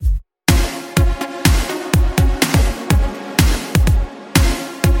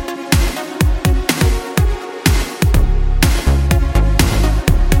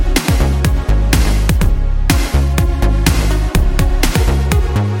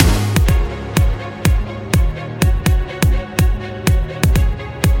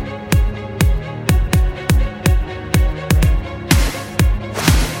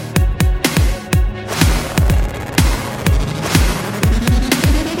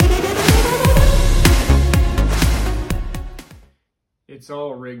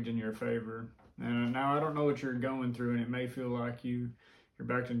all rigged in your favor. And now I don't know what you're going through, and it may feel like you're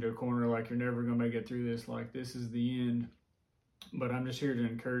backed into a corner, like you're never going to make it through this, like this is the end. But I'm just here to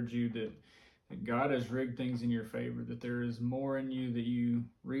encourage you that God has rigged things in your favor, that there is more in you, that you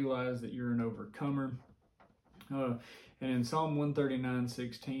realize that you're an overcomer. And in Psalm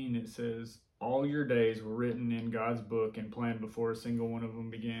 139:16, it says, all your days were written in God's book and planned before a single one of them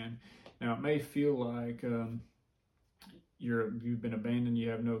began. Now, it may feel like you've been abandoned, you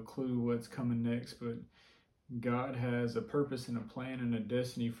have no clue what's coming next, but God has a purpose and a plan and a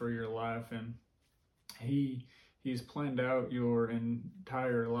destiny for your life, and He's planned out your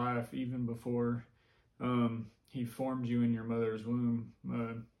entire life even before He formed you in your mother's womb.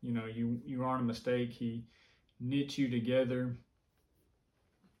 You aren't a mistake. He knit you together.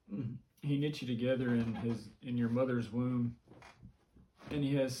 He knit you together in your mother's womb, and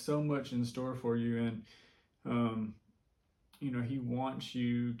He has so much in store for you. And He wants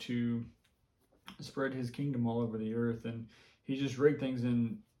you to spread His kingdom all over the earth, and He just rigged things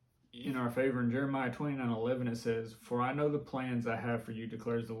in our favor. In Jeremiah 29:11, it says, "For I know the plans I have for you,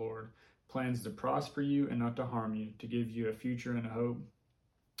 declares the Lord, plans to prosper you and not to harm you, to give you a future and a hope."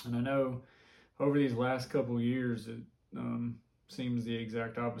 And I know over these last couple of years, it seems the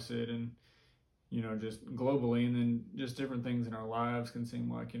exact opposite, and just globally, and then just different things in our lives can seem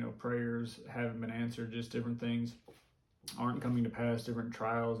like prayers haven't been answered, just different things aren't coming to pass, different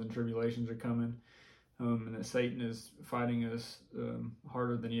trials and tribulations are coming, and that Satan is fighting us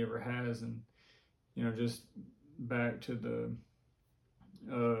harder than he ever has. And just back to the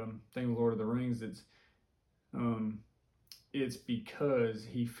thing of Lord of the Rings, it's because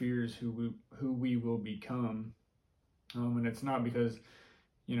he fears who we will become, and it's not because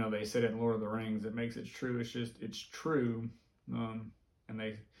they said it in Lord of the Rings that makes it true. It's true, and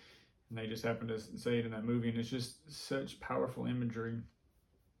they just happen to say it in that movie, and it's just such powerful imagery.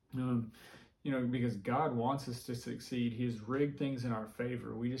 Because God wants us to succeed. He has rigged things in our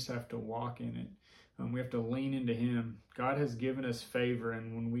favor. We just have to walk in it. We have to lean into Him. God has given us favor,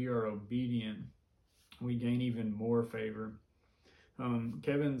 and when we are obedient, we gain even more favor.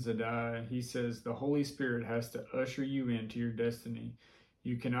 Kevin Zadai, he says, the Holy Spirit has to usher you into your destiny.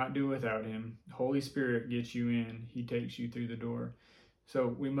 You cannot do without Him. Holy Spirit gets you in. He takes you through the door. So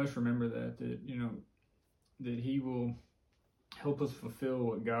we must remember that He will help us fulfill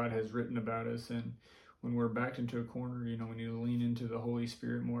what God has written about us. And when we're backed into a corner, we need to lean into the Holy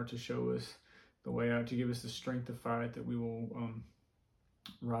Spirit more to show us the way out, to give us the strength to fight, that we will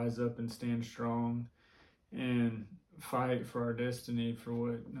rise up and stand strong and fight for our destiny, for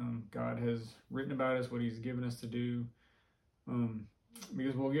what God has written about us, what He's given us to do,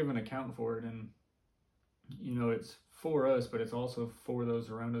 because we'll give an account for it. And it's for us, but it's also for those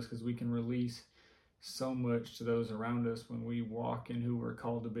around us, because we can release so much to those around us when we walk in who we're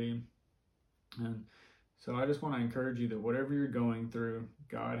called to be. And so I just want to encourage you that whatever you're going through,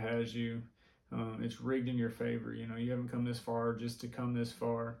 God has you. It's rigged in your favor. You haven't come this far just to come this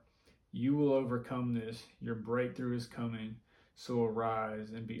far. You will overcome this. Your breakthrough is coming. So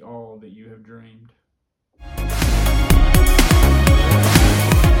arise and be all that you have dreamed.